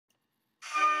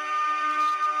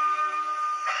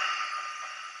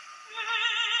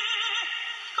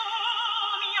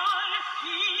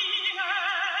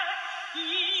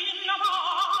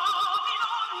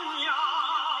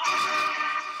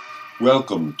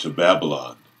Welcome to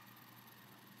Babylon,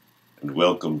 and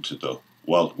welcome to the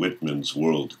Walt Whitman's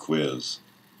World Quiz.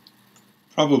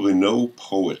 Probably no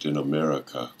poet in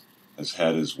America has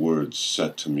had his words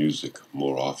set to music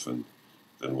more often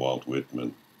than Walt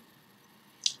Whitman.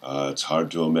 It's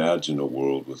hard to imagine a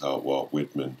world without Walt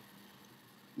Whitman,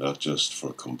 not just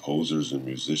for composers and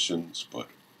musicians, but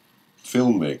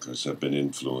filmmakers have been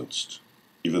influenced,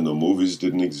 even though movies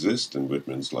didn't exist in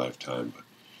Whitman's lifetime. But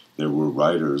there were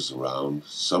writers around,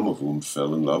 some of whom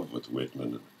fell in love with Whitman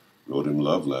and wrote him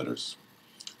love letters.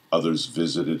 Others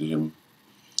visited him.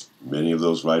 Many of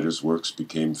those writers' works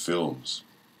became films.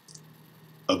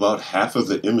 About half of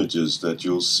the images that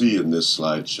you'll see in this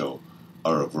slideshow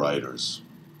are of writers.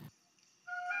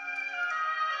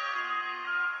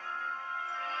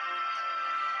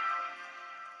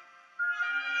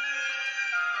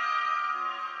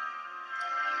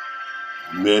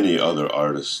 Many other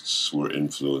artists were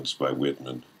influenced by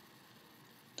Whitman.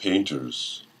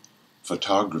 Painters,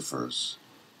 photographers.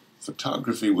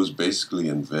 Photography was basically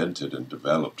invented and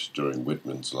developed during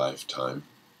Whitman's lifetime.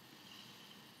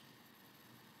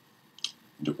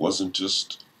 And it wasn't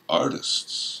just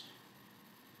artists.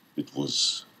 It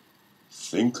was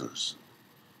thinkers,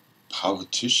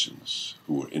 politicians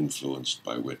who were influenced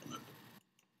by Whitman.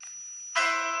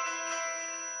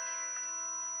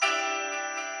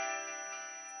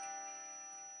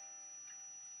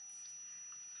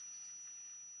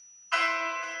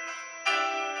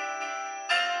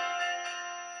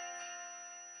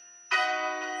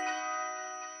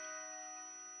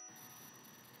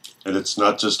 And it's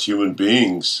not just human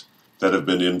beings that have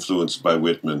been influenced by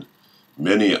Whitman.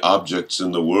 Many objects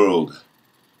in the world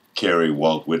carry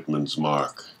Walt Whitman's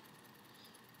mark.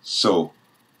 So,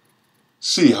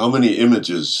 see how many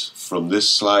images from this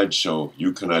slideshow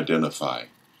you can identify.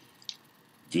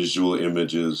 Visual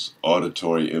images,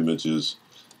 auditory images,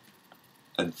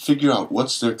 and figure out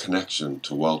what's their connection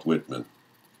to Walt Whitman.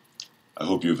 I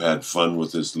hope you've had fun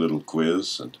with this little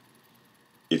quiz, and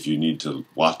if you need to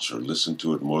watch or listen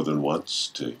to it more than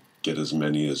once to get as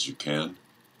many as you can,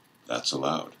 that's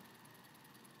allowed.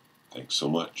 Thanks so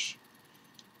much.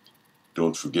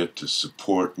 Don't forget to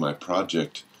support my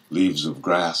project, Leaves of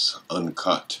Grass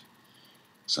Uncut,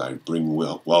 as I bring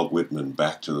Walt Whitman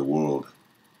back to the world,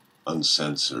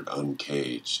 uncensored,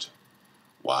 uncaged,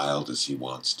 wild as he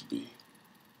wants to be.